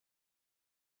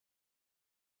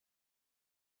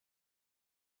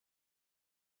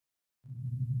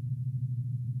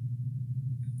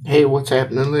Hey, what's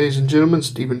happening, ladies and gentlemen?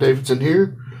 Stephen Davidson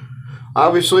here.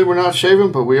 Obviously, we're not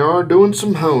shaving, but we are doing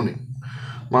some honing.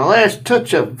 My last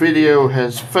touch-up video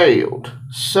has failed.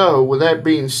 So, with that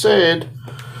being said,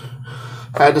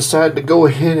 I decided to go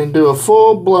ahead and do a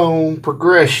full-blown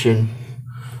progression.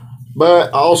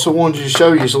 But I also wanted to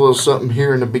show you a little something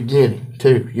here in the beginning,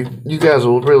 too. You guys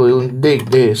will really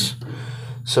dig this.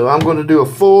 So, I'm going to do a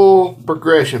full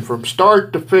progression from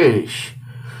start to finish.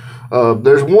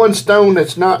 There's one stone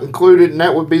that's not included, and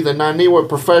that would be the Naniwa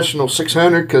Professional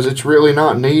 600, because it's really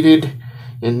not needed,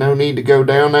 and no need to go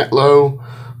down that low.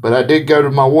 But I did go to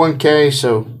my 1K,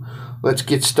 so let's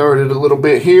get started a little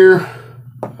bit here.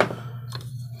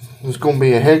 It's going to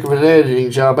be a heck of an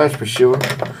editing job, that's for sure.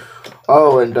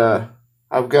 Oh, and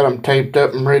I've got them taped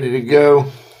up and ready to go.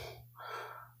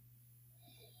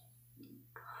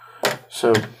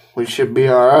 So we should be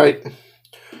alright.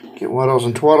 Get waddles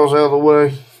and twaddles out of the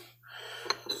way.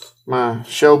 My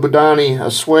Shobudani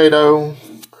Asueto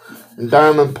and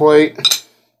diamond plate.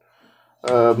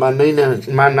 My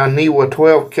Naniwa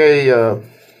 12K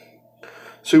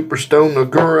Superstone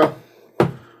Nagura.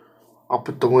 I'll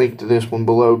put the link to this one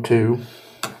below too.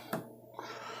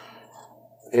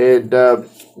 And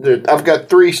I've got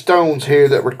 3 stones here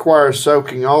that require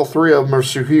soaking. All 3 of them are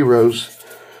Suehiro's.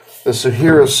 The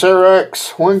Suehiro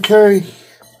Cerax 1K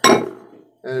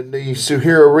and the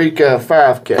Suehiro Rika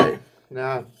 5K.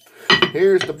 Now,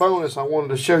 here's the bonus I wanted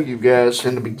to show you guys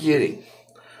in the beginning.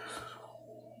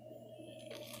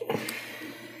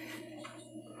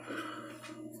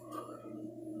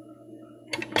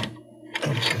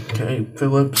 Okay,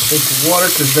 fill up the sink of water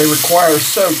because they require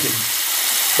soaking.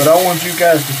 But I want you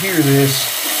guys to hear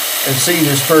this and see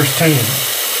this firsthand.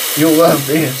 You'll love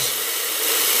this.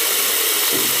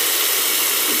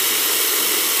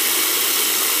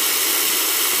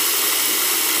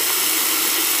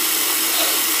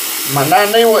 My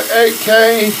Naniwa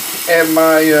 8K and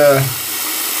my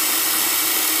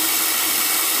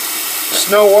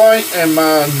Snow White and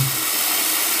my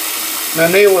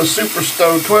Naniwa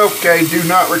Superstone 12K do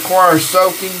not require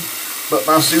soaking, but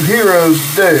my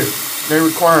Suehiros do. They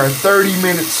require a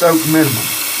 30-minute soak minimum.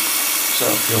 So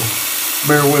if you'll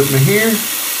bear with me here,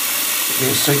 get me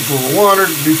a sink full of water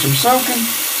to do some soaking.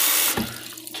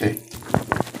 Okay,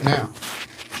 now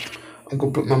I'm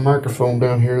going to put my microphone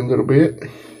down here a little bit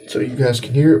so you guys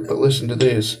can hear it, but listen to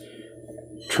this.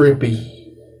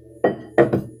 Trippy.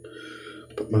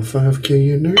 Put my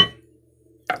 5K in there.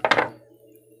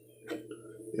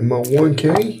 And my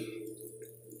 1K.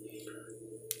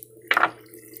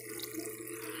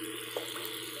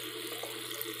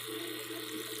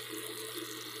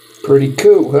 Pretty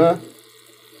cool, huh?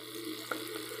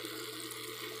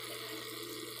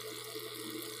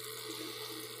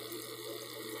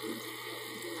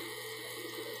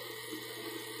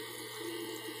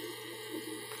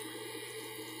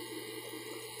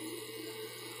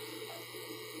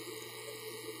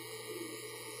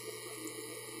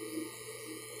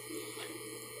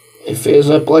 It fills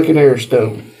up like an air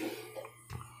stone.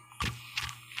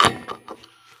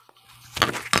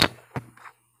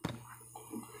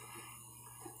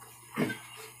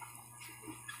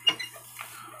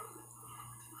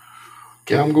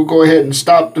 Okay, I'm going to go ahead and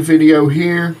stop the video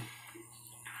here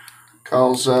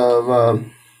because of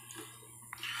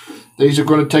these are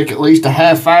going to take at least a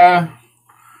half hour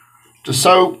to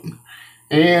soak,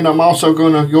 and I'm also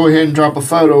going to go ahead and drop a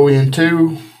photo in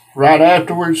too right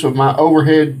afterwards of my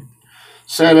overhead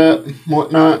setup and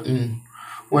whatnot, and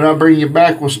when I bring you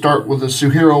back we'll start with the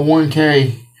Suehiro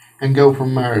 1K and go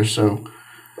from there. So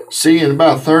see you in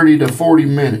about 30 to 40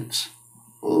 minutes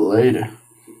later.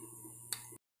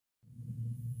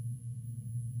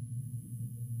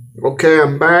 Okay,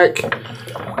 I'm back.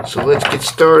 So let's get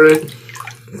started.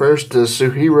 First, the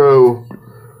Suehiro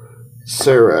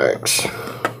Cerax.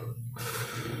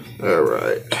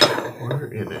 Alright. Where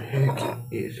in the heck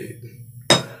is it?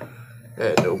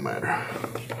 That don't matter.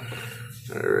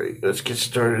 Alright, let's get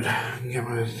started. Get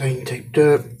my thing taped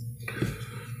up.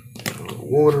 A little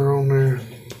water on there.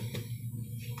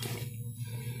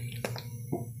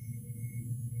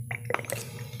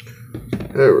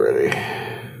 Alrighty.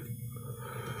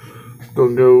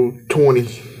 Gonna go 20.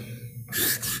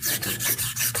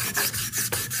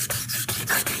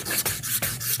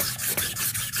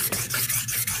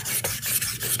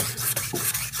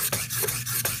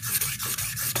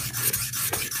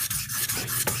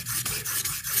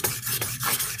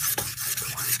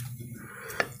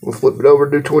 We'll flip it over,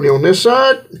 do 20 on this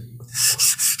side.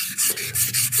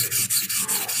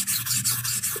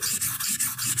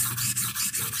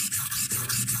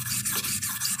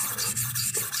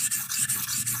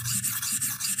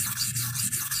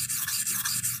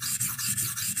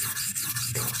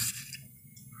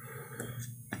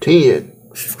 10.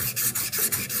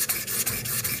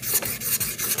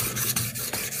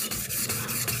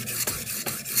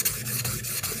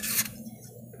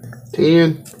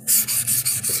 10.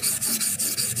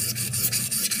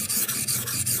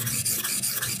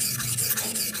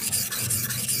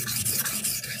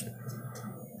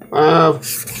 5.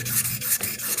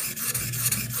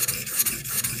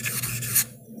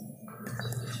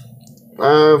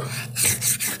 5.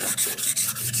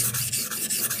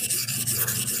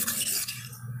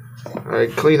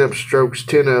 Alright, cleanup strokes,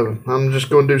 10 of them. I'm just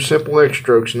going to do simple X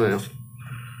strokes now.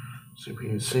 See if you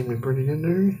can see me pretty good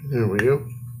there. There we go.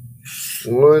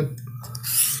 1,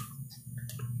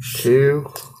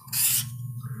 2,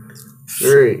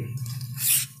 3,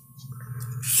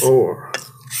 4,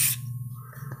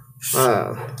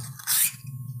 5,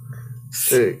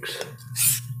 6,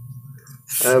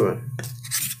 7,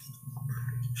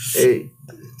 8,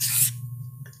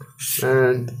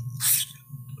 9,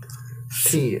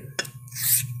 10.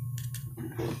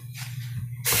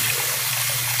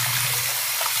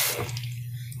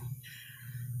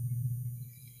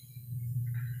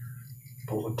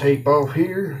 Pull the tape off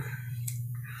here.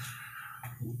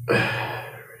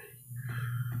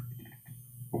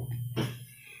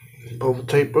 Pull the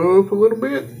tape up a little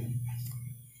bit.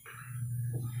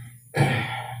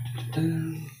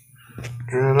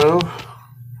 Dry it off.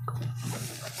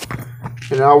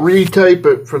 And I'll retape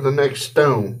it for the next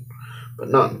stone, but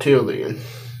not until then.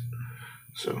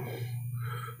 So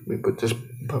let me put this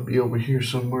puppy over here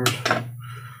somewhere.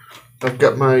 I've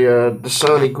got my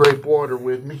Dasani grape water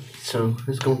with me, so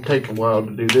it's going to take a while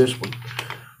to do this one,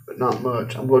 but not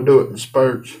much. I'm going to do it in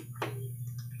spurts.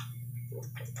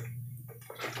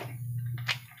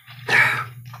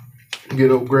 Good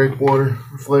old grape water,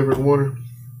 flavored water.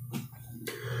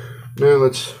 Now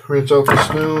let's rinse off the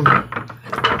stone.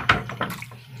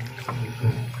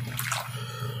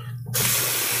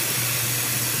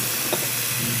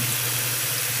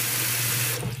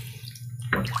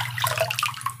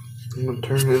 I'm going to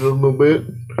turn it a little bit.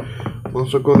 I'm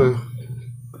also going to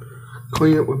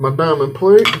clean it with my diamond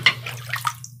plate.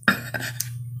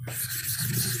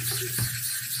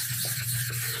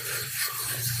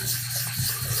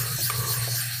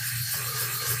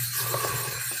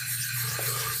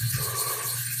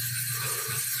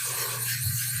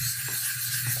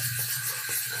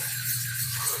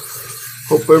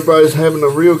 Hope everybody's having a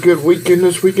real good weekend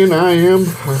this weekend. I am.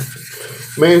 I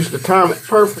managed to time it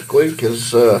perfectly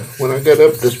because when I got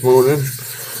up this morning,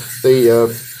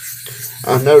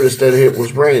 I noticed that it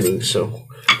was raining, so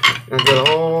I got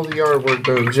all the yard work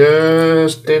done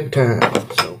just in time.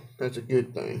 So that's a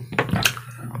good thing.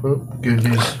 Oh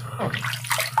goodness.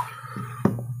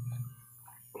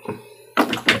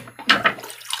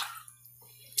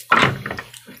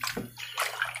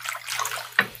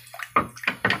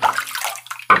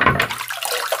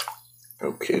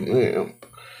 Okay, now.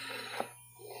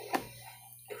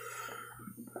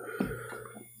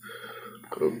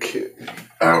 Okay,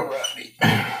 alrighty.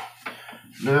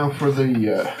 Now for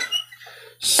the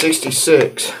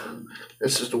 66.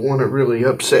 This is the one that really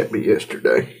upset me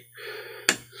yesterday.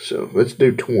 So let's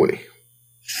do 20.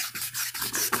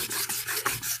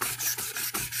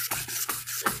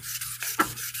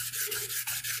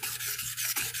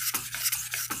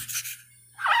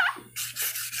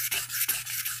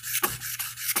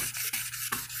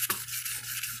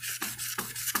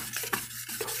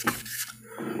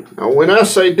 Now, when I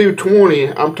say do 20,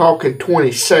 I'm talking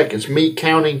 20 seconds, me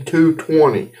counting to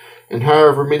 20. And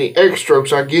however many X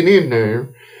strokes I get in there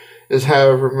is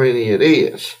however many it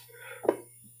is.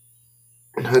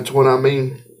 That's what I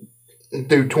mean,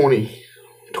 do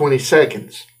 20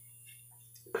 seconds.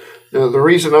 Now, the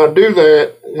reason I do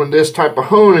that when this type of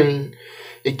honing,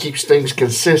 it keeps things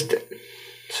consistent.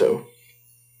 So,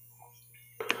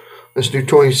 let's do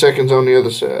 20 seconds on the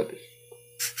other side.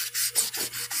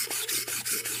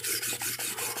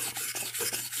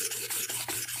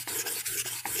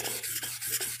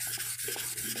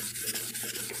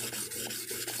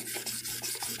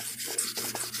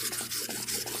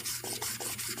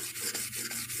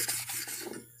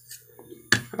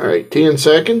 All right, 10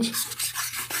 seconds.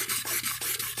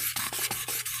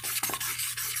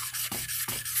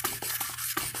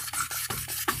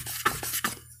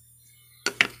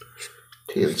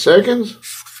 Seconds.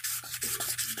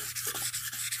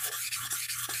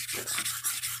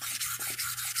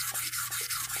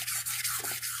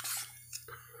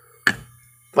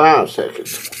 Five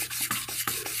seconds.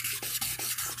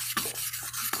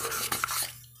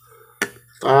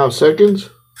 5 seconds.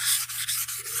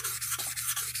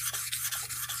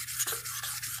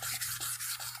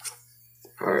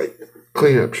 All right,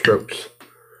 cleanup strokes.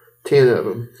 10 of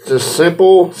them. Just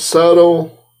simple,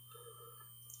 subtle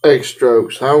X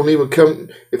strokes. I don't even come.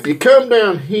 If you come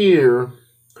down here,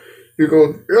 you're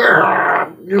going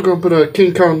to put a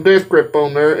King Kong death grip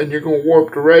on there, and you're going to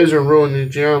warp the razor and ruin your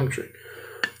geometry.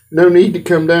 No need to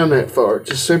come down that far.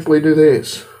 Just simply do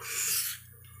this.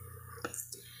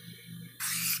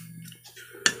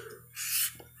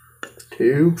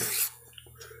 Two,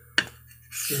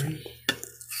 three,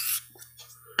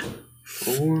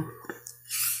 4,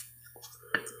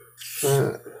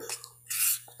 5,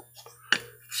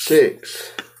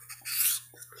 6,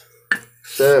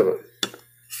 7,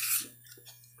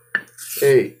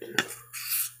 8,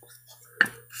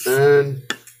 9,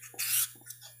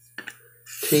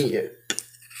 10.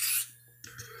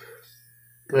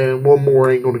 And one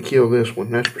more ain't going to kill this one,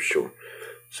 that's for sure.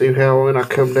 See how when I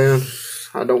come down,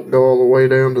 I don't go all the way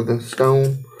down to the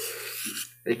stone.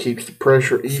 It keeps the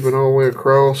pressure even all the way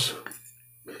across.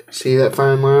 See that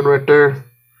fine line right there?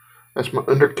 That's my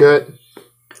undercut,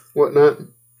 whatnot.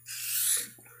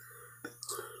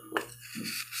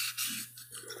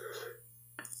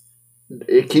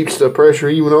 It keeps the pressure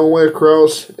even all the way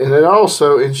across, and it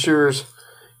also ensures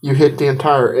you hit the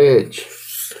entire edge.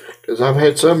 Because I've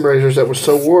had some razors that were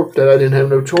so warped that I didn't have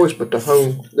no choice but to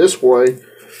hone this way,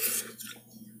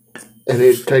 and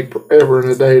it'd take forever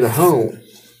and a day to hone.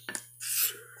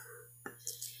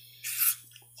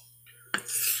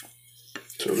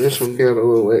 So this one got a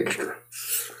little extra.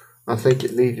 I think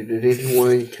it needed it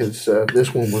anyway, because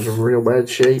this one was in real bad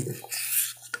shape.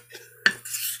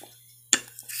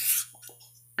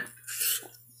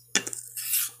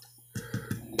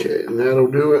 Okay, and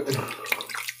that'll do it.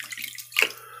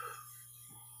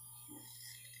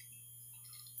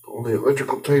 Pull the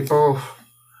electrical tape off.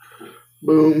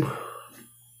 Boom.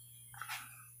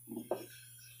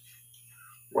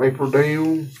 Wiper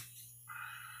down.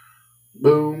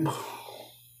 Boom.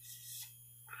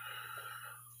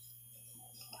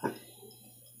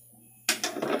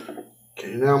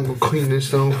 Okay, now I'm going to clean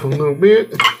this off a little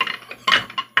bit.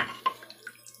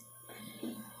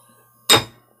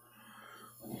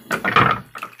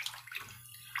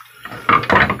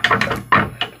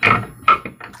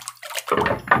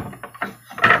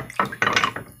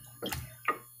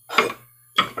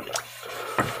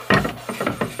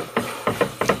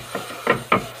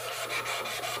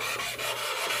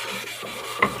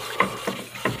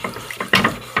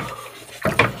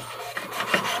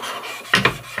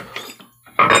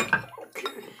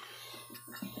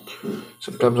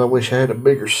 Sometimes I wish I had a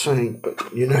bigger sink,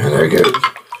 but you know how that goes.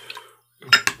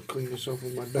 Clean this off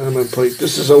with my diamond plate.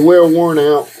 This is a well worn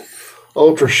out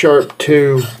Ultra Sharp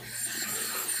 2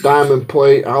 diamond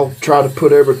plate. I'll try to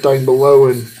put everything below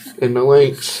in the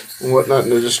links and whatnot in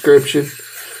the description.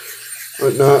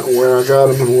 Whatnot, where I got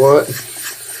them and what.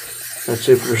 That's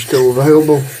if they're still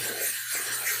available.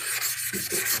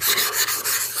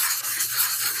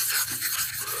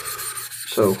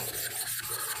 So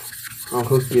I'll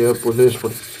hook you up with this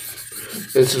one.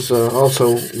 This is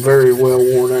also very well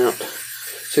worn out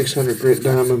 600 grit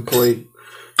diamond plate,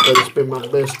 but it's been my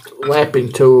best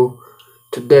lapping tool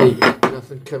to date.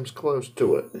 Nothing comes close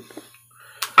to it.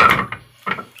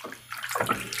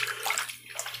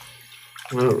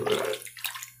 Alright.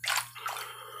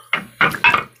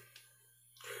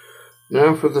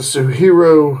 Now for the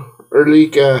Suehiro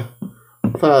Rika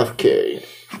 5K.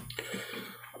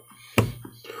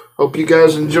 Hope you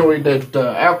guys enjoyed that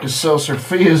Alka-Seltzer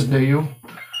Fizz deal,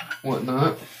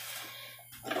 whatnot.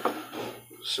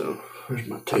 So, here's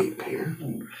my tape here.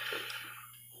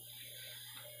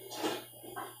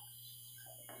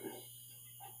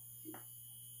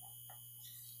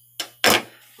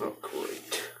 Oh,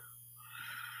 great.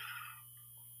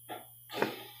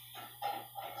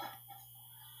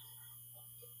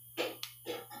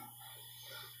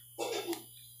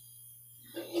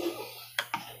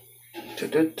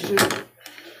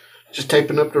 Just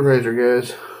taping up the razor,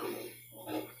 guys.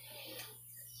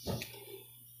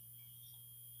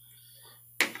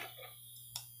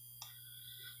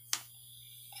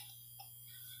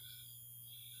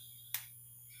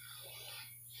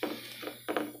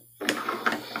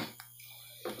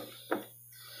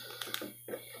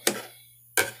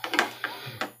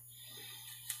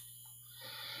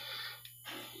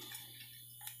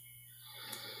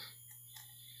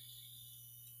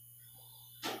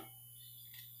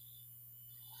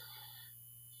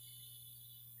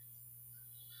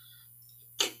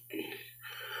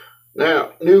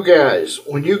 Now, new guys,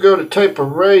 when you go to tape a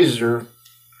razor,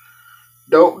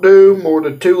 don't do more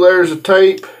than 2 layers of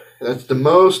tape. That's the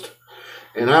most.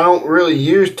 And I don't really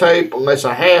use tape unless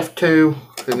I have to.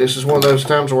 And this is one of those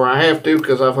times where I have to,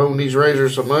 because I've owned these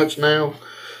razors so much now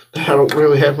I don't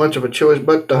really have much of a choice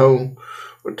but to hone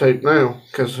with tape now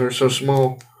because they're so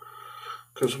small.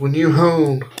 Because when you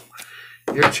hone,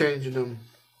 you're changing them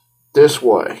this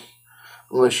way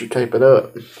unless you tape it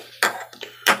up.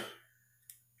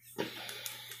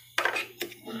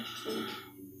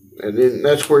 And then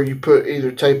that's where you put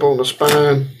either tape on the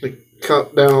spine to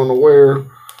cut down on the wear,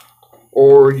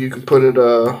 or you can put it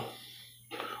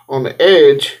on the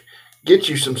edge, get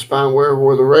you some spine wear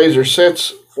where the razor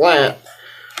sets flat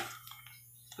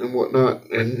and whatnot,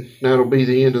 and that'll be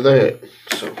the end of that.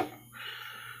 So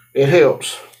it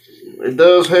helps. It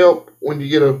does help when you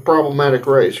get a problematic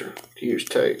razor to use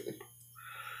tape.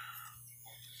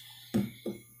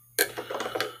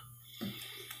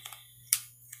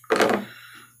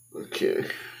 Okay,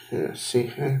 yeah,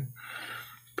 see,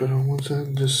 put on one side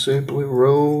and just simply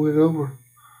roll it over.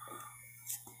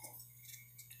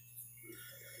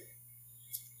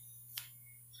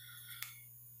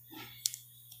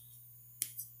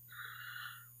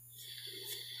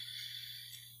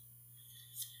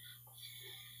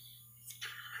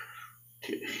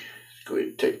 Okay, let's go ahead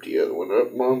and tape the other one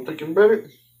up while I'm thinking about it.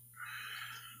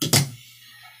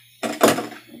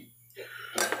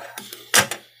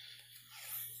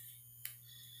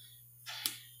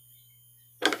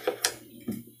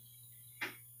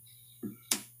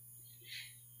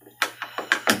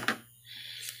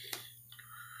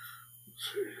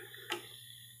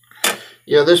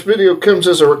 Yeah, this video comes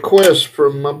as a request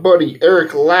from my buddy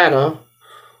Eric Latta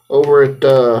over at,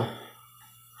 I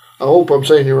hope I'm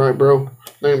saying it right, bro.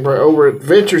 Name right, over at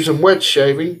Ventures and Wet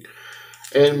Shaving.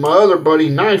 And my other buddy,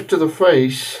 Knife to the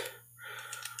Face,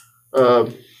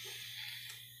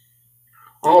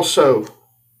 also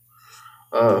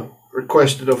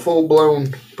requested a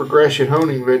full-blown progression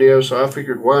honing video, so I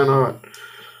figured why not.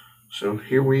 So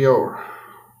here we are.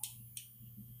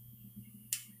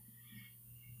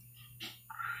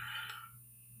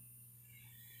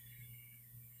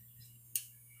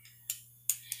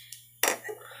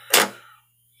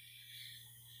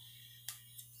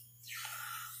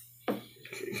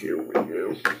 Okay, here we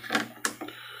go.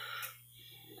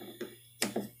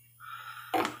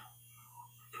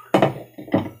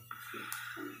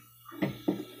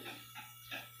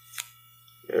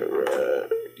 Alright,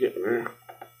 getting there.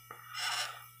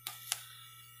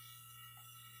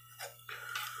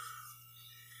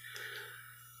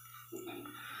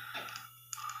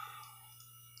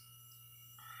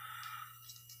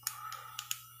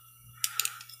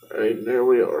 Alright, there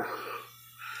we are.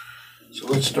 So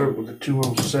let's start with the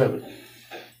 207.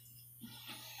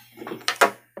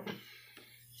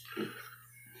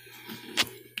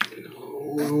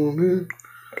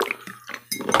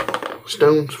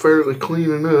 Stone's fairly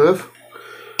clean enough.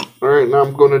 Alright, now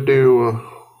I'm going to do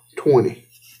 20.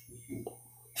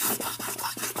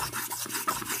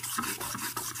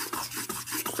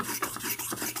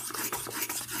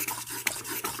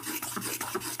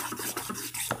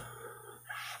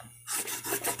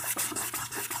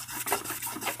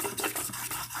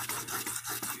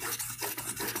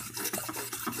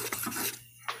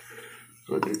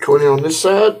 I'll do 20 on this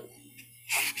side.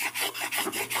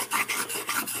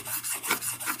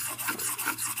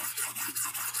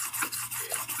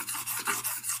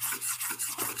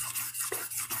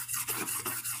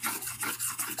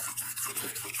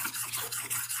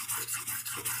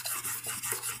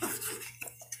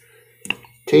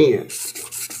 Ten.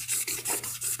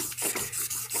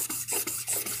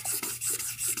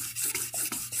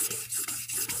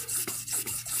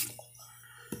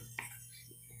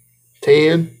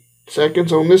 10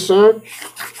 seconds on this side.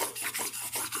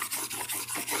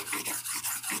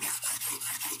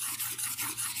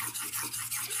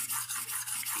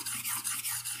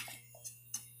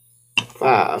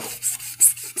 Five.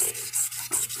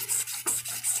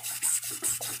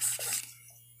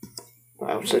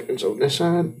 5 seconds on this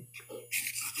side.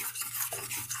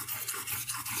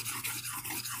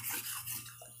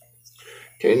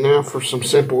 Okay, now for some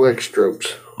simple X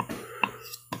strokes.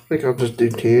 I think I'll just do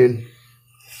 10.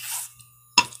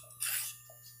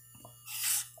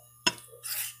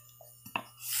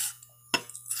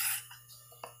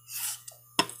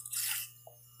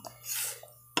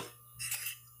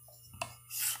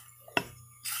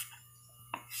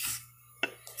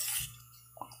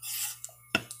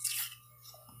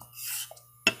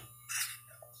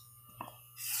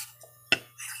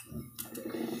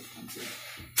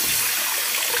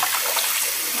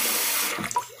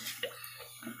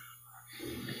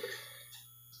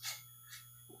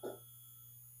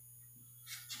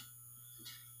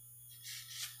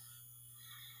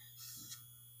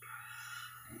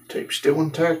 Tape still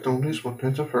intact on this one.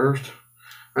 That's a first.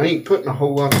 I ain't putting a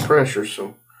whole lot of pressure,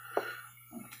 so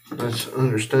That's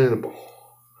understandable.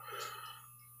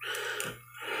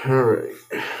 Alright.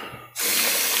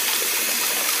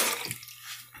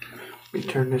 Let me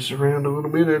turn this around a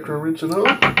little bit after I rinse it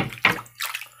off.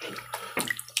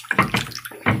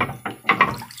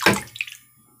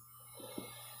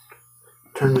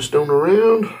 Turn the stone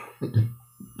around.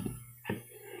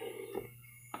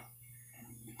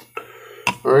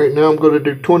 Alright, now I'm going to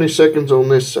do 20 seconds on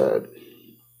this side.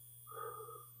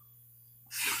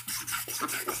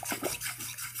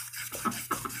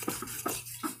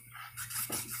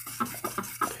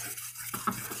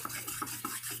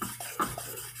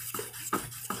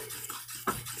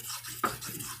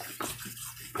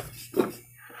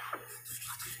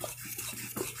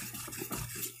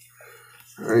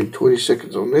 Alright, 20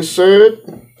 seconds on this side.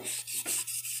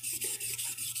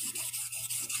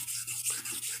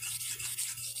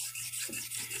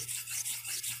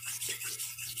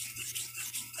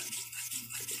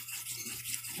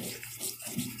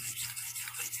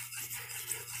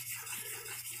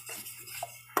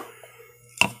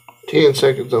 Ten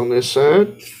seconds on this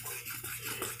side.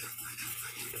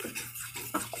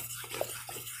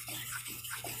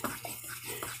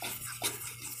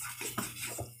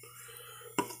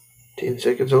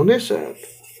 Seconds on this side.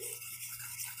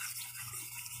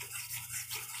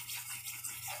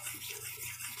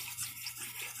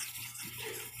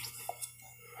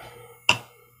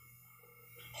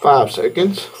 Five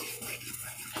seconds.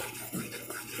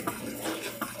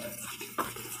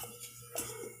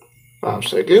 Five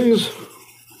seconds.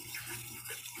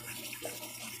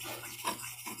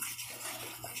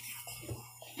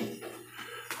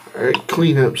 Alright,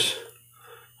 cleanups.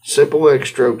 Simple X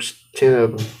strokes, 10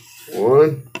 of them.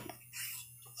 1,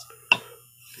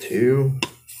 2,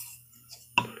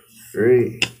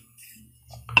 3,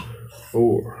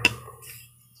 4,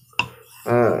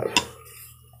 5,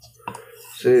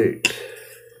 6,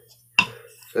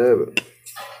 7,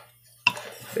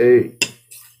 8,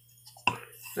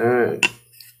 9,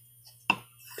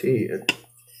 10.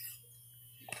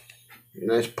 And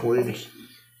that's plenty.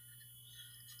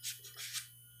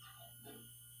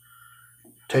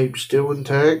 Tape still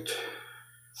intact.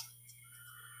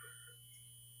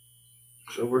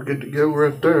 So we're good to go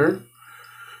right there.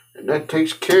 And that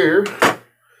takes care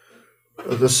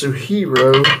of the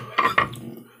Suehiro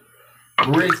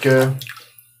Rika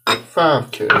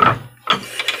 5K.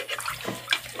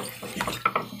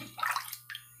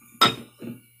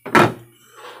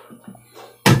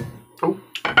 Oh.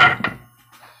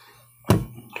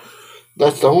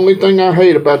 That's the only thing I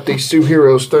hate about these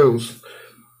Suehiro stones.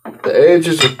 The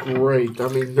edges are great. I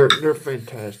mean, they're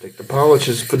fantastic. The polish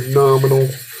is phenomenal.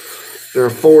 They're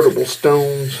affordable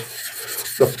stones.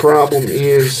 The problem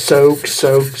is soak, and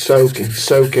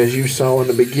soak, as you saw in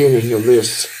the beginning of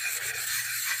this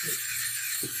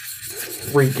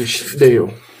freakish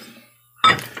deal.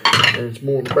 And it's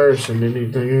more embarrassing than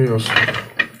anything else.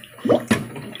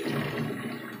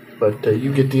 But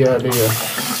you get the idea.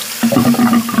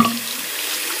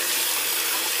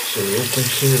 So we'll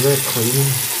take care of that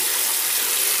cleaning.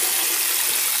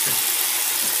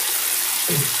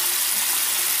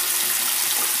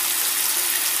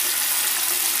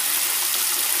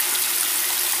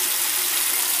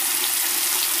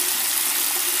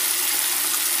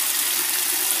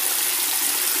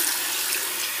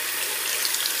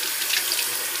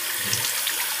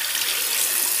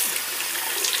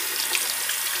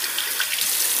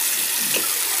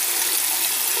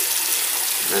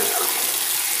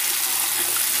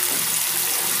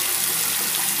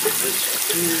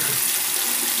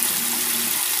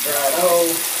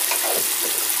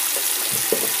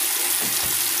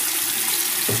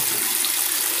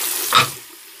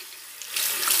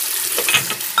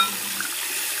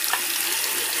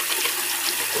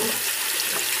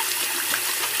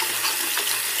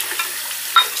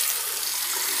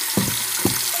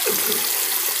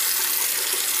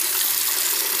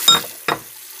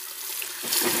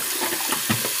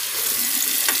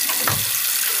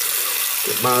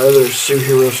 Get my other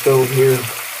Suehiro stone here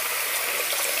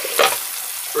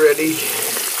ready.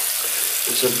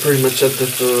 So I'm pretty much at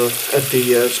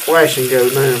the splash and go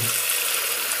now.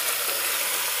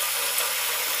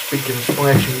 Speaking of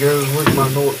splash and go, where's my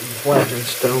Norton flashing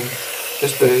stone?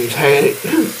 This thing's had it.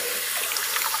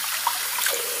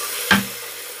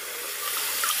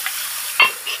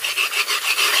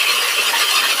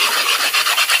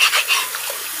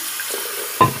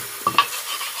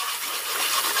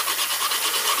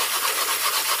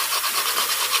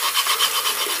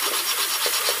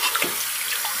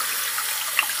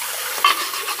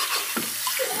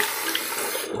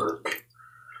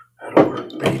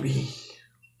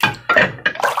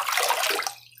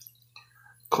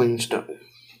 clean stone.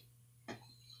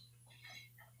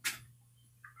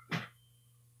 I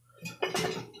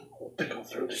think I'll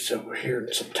throw this over here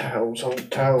and some towels on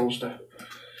towels to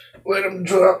let them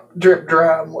drip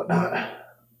dry and whatnot.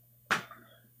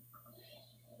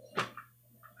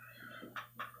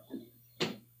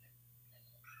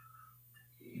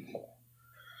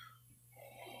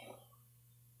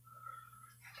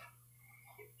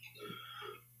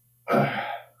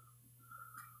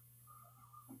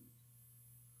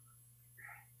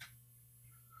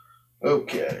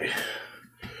 Okay.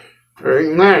 Right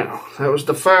now, that was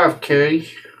the 5K.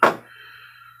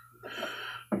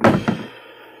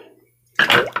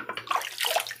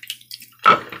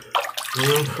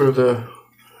 Now for the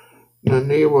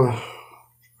Naniwa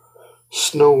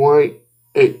Snow White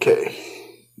 8K.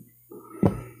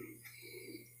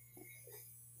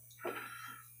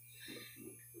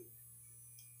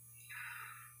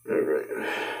 Alright.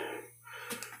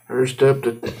 First up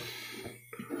to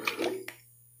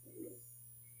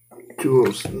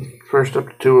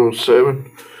 207.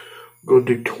 I'm going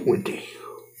to do 20.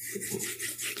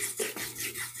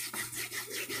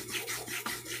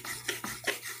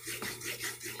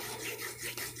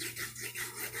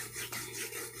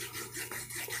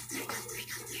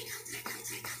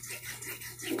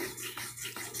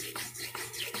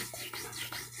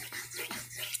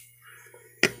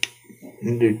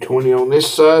 And do 20 on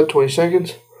this side, 20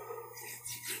 seconds.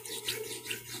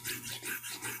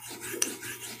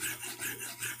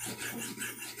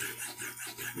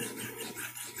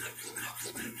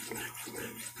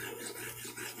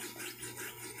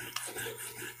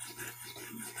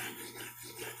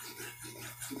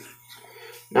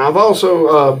 Now I've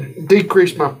also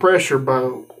decreased my pressure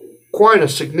by quite a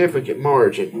significant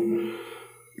margin.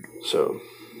 So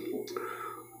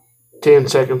 10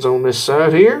 seconds on this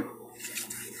side here.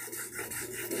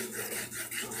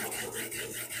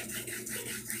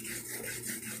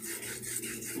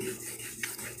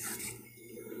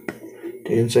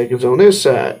 Ten seconds on this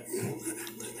side.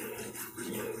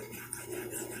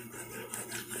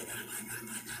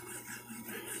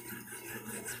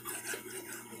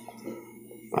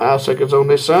 Five seconds on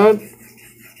this side.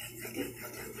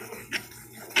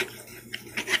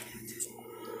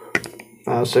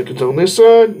 Five seconds on this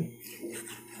side.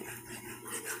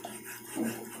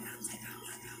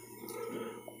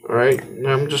 Alright,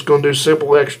 now I'm just going to do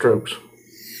simple X strokes.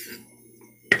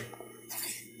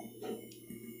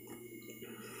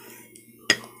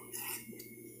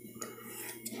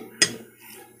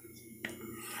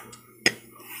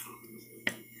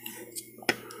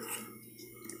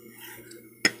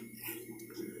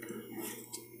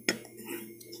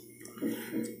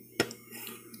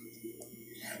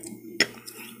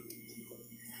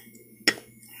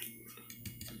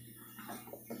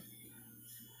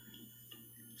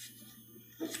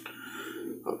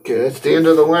 Okay, that's the end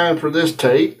of the line for this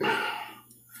tape.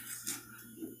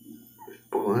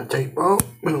 Pull that tape off.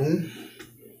 Boom.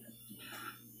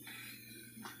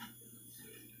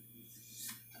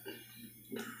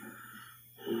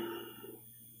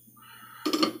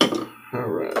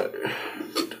 Alright.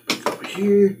 Over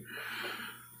here.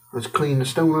 Let's clean the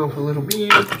stone off a little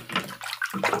bit.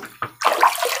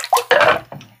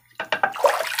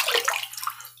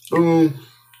 Boom.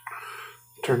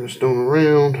 Turn the stone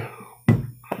around.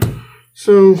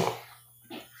 So,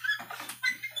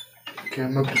 okay,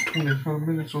 I'm up to 25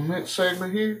 minutes on that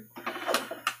segment here.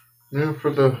 Now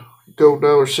for the gold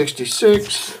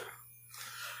 $1.66.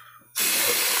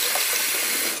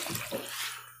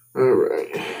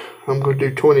 Alright, I'm going to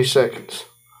do 20 seconds.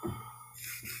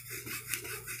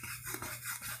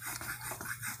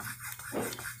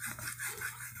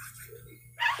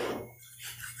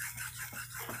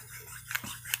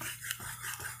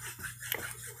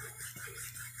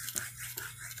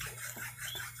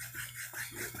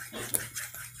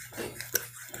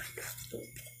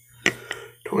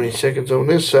 Seconds on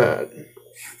this side.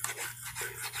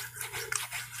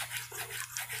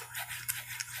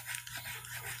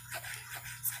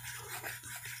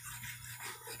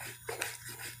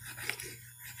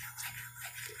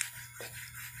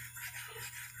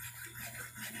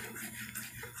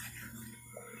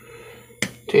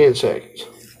 Ten seconds.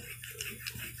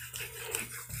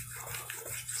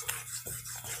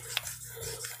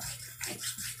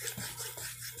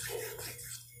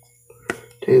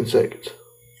 Ten seconds.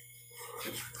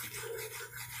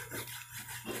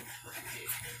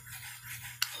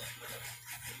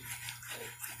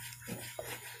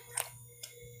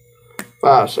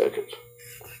 5 seconds.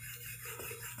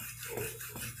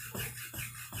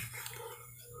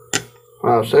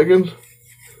 5 seconds. 5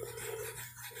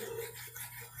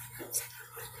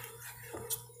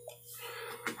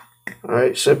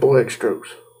 Alright, simple X strokes.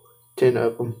 10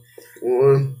 of them.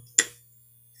 1,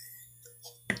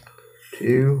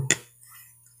 2,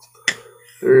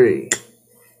 3,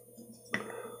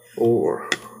 4,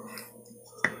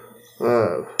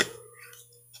 5,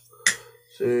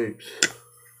 6,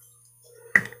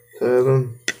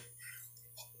 7,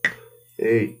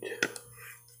 8,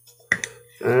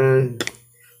 9,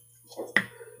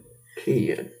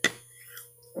 10.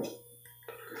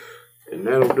 And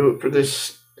that'll do it for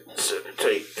this set of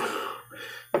tape.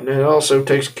 And that also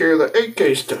takes care of the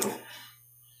AK stone.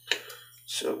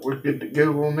 So we're good to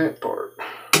go on that part.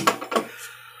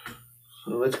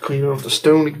 So let's clean off the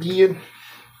stone again.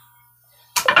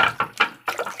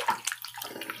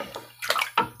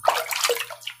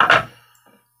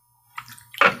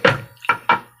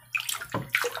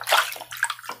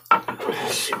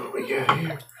 Let's see what we got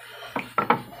here.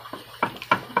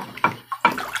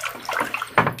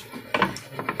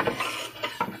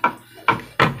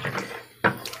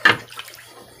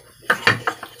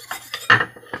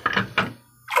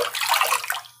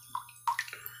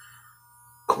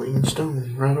 Clean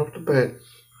stone right off the bat.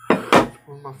 It's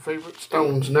one of my favorite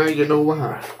stones. Now you know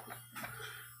why.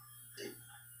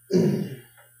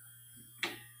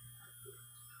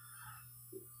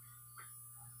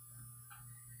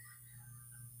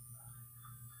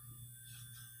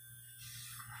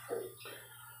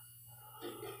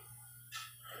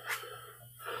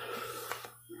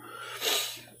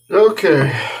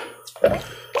 Okay.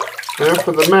 Now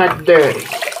for the Mac Daddy.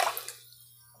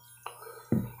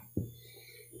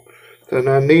 The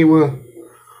Naniwa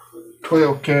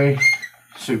 12K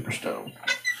Superstone.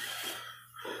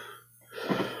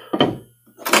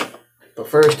 But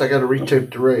first I gotta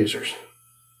retip the razors.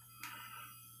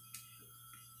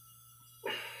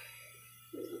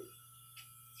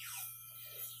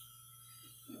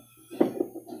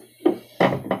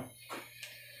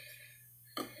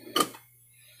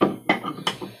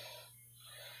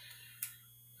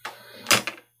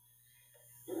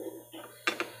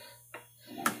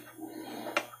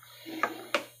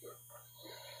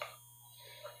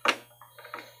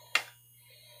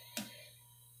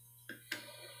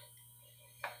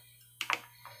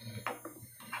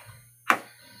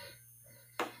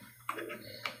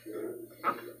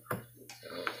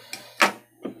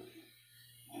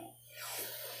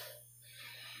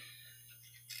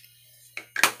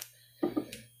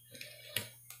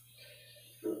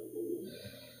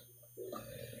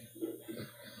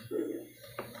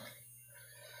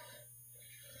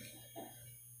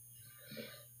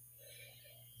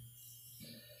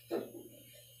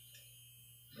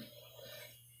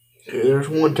 Okay, there's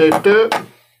one taped up.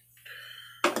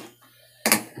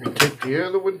 Let me take the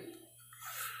other one.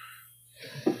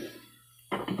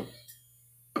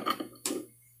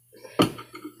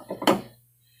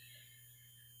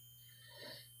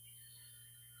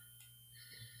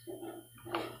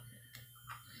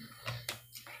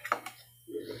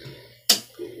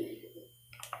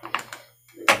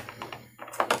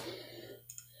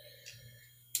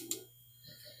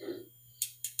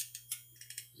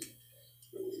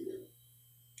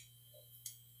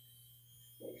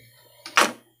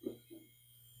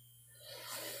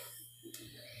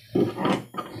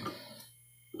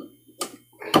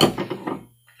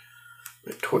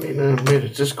 At 29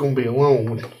 minutes, it's going to be a long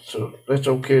one, so that's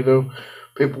okay though.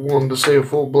 People wanted to see a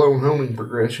full-blown honing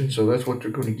progression, so that's what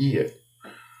they're going to get.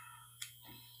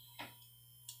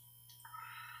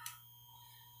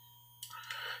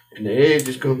 And the edge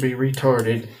is going to be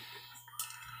retarded.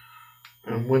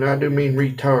 And when I do mean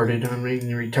retarded, I mean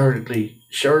retardedly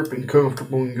sharp and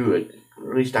comfortable and good.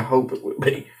 Or at least I hope it would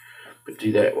be. But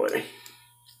do that way.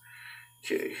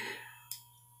 Okay.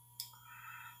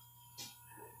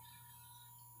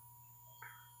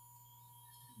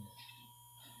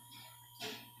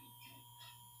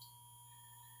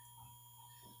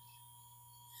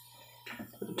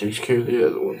 That takes care of the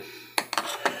other one.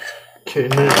 Okay,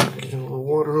 now get a little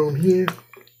water on here.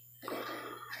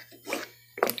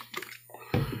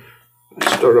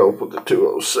 Let's start off with the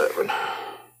 207.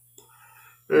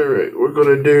 Alright, we're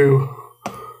going to do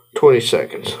 20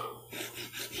 seconds.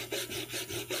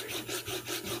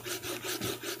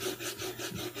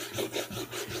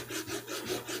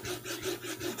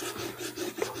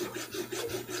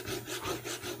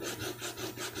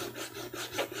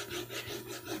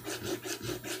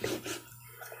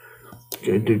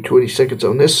 Gonna do 20 seconds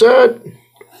on this side.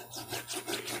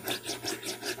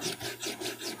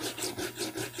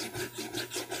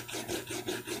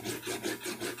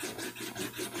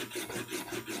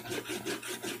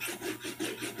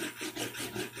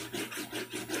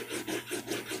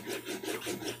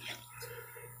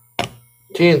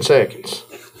 Ten seconds.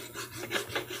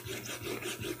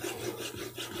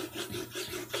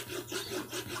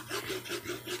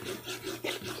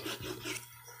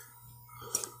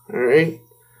 Alright.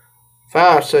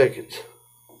 5 seconds.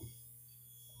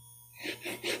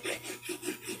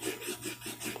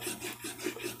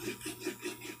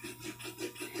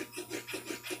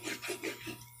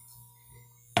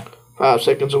 Five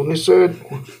seconds on this side.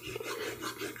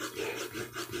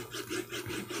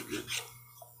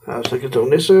 5 seconds on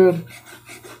this side.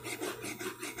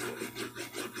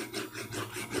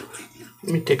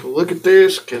 Let me take a look at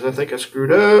this because I think I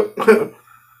screwed up.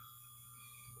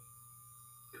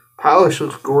 Polish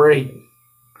looks great.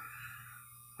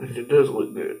 It does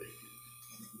look good.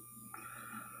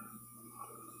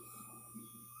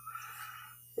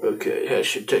 Okay, I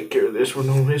should take care of this one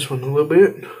on this one a little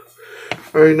bit.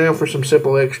 Alright, now for some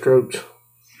simple X strokes.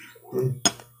 1,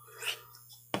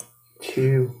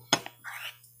 2,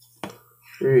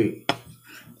 3,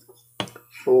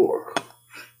 4,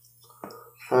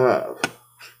 5,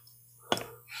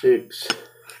 6,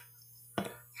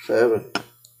 7,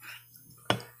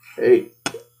 8,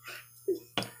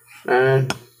 9,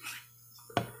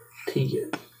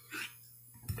 10.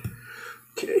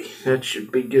 Okay, that should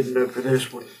be good enough for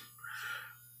this one.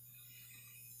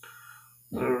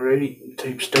 Alrighty,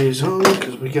 tape stays on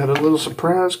because we got a little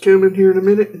surprise coming here in a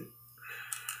minute.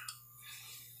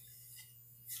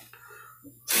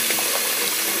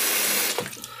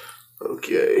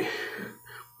 Okay,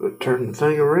 we'll turn the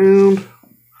thing around.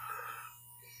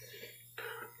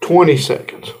 20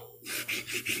 seconds.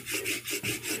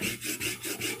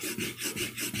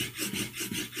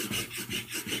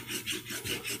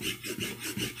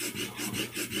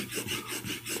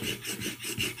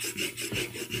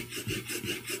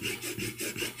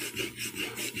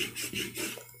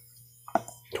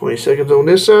 Seconds on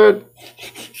this side.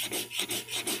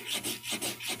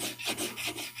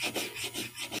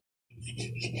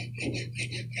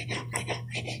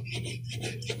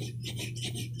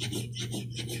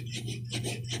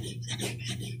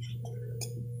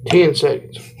 Ten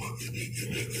seconds.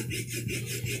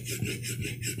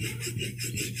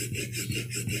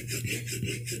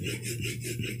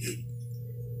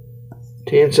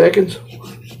 10 seconds.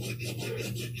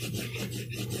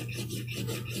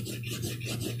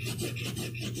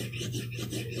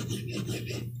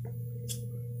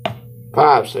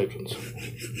 5 seconds.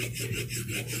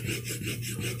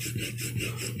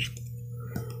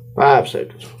 5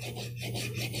 seconds.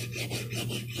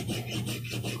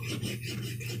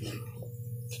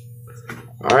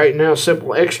 All right, now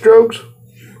simple X strokes.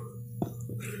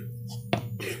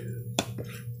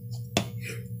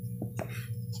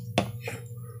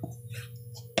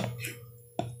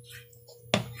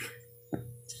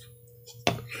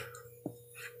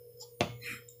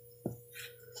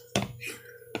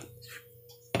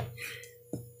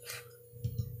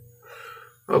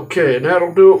 Okay, and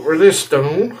that'll do it for this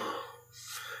stone.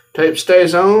 Tape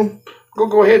stays on. I'm gonna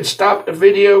go ahead and stop the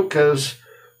video because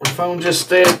my phone just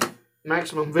said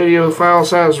maximum video file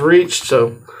size reached.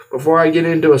 So before I get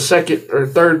into a second or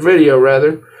third video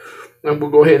rather, I'm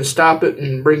gonna go ahead and stop it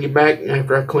and bring you back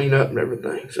after I clean up and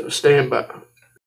everything. So stand by.